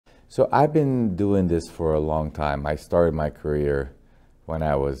So I've been doing this for a long time. I started my career when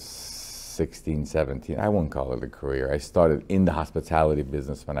I was 16, 17. I won't call it a career. I started in the hospitality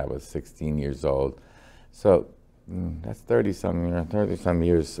business when I was 16 years old. So that's 30-some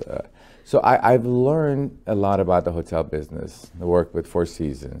years. So I've learned a lot about the hotel business. I work with Four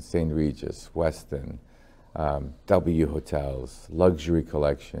Seasons, St. Regis, Westin, W Hotels, Luxury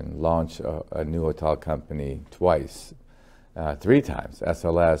Collection, launched a new hotel company twice. 3 times,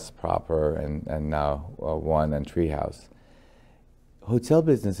 SLS, Proper, and now One and Treehouse. Hotel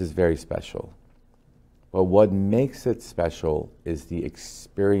business is very special, but what makes it special is the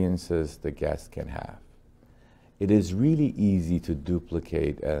experiences the guest can have. It is really easy to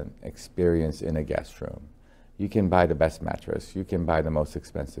duplicate an experience in a guest room. You can buy the best mattress, you can buy the most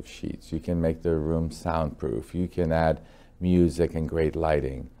expensive sheets, you can make the room soundproof, you can add music and great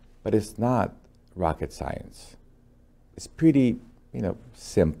lighting, but it's not rocket science. It's pretty,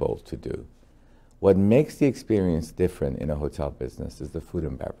 simple to do. What makes the experience different in a hotel business is the food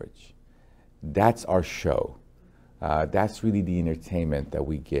and beverage. That's our show. That's really the entertainment that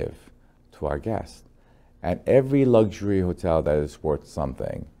we give to our guests. And every luxury hotel that is worth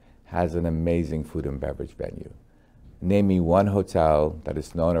something has an amazing food and beverage venue. Name me one hotel that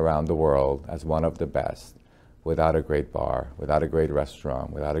is known around the world as one of the best without a great bar, without a great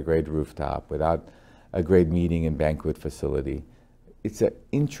restaurant, without a great rooftop, without a great meeting and banquet facility. It's an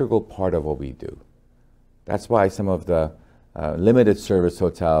integral part of what we do. That's why some of the limited service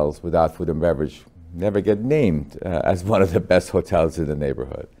hotels without food and beverage never get named as one of the best hotels in the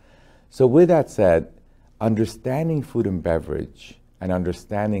neighborhood. So with that said, understanding food and beverage and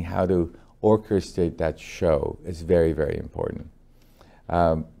understanding how to orchestrate that show is very, very important.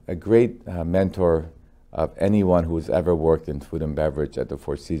 A great mentor of anyone who's ever worked in food and beverage at the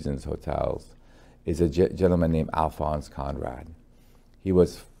Four Seasons hotels is a gentleman named Alphonse Conrad. He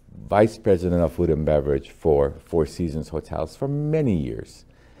was vice president of food and beverage for Four Seasons hotels for many years.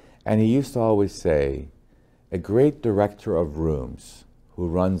 And he used to always say, a great director of rooms who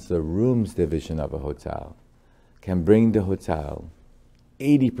runs the rooms division of a hotel can bring the hotel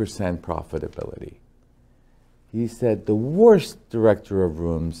 80% profitability. He said the worst director of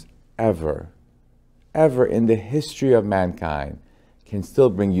rooms ever in the history of mankind can still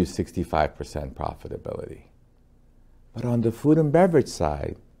bring you 65% profitability. But on the food and beverage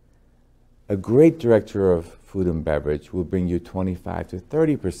side, a great director of food and beverage will bring you 25 to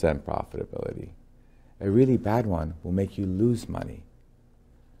 30% profitability. A really bad one will make you lose money.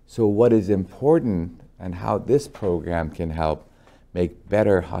 So what is important and how this program can help make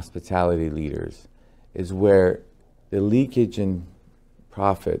better hospitality leaders is where the leakage in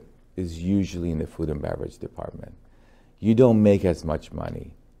profit is usually in the food and beverage department. You don't make as much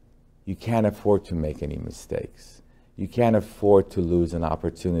money. You can't afford to make any mistakes. You can't afford to lose an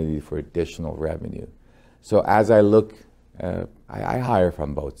opportunity for additional revenue. So as I look, I hire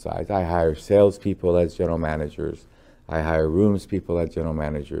from both sides. I hire salespeople as general managers. I hire rooms people as general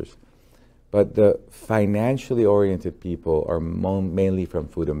managers. But the financially oriented people are mainly from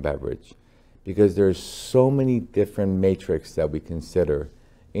food and beverage because there's so many different metrics that we consider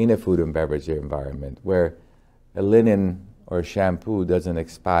in a food and beverage environment where a linen or a shampoo doesn't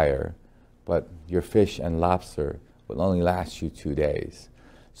expire, but your fish and lobster will only last you 2 days.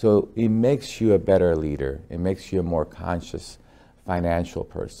 So it makes you a better leader. It makes you a more conscious financial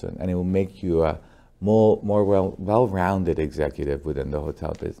person, and it will make you a more well-rounded executive within the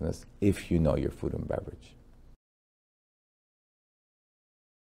hotel business if you know your food and beverage.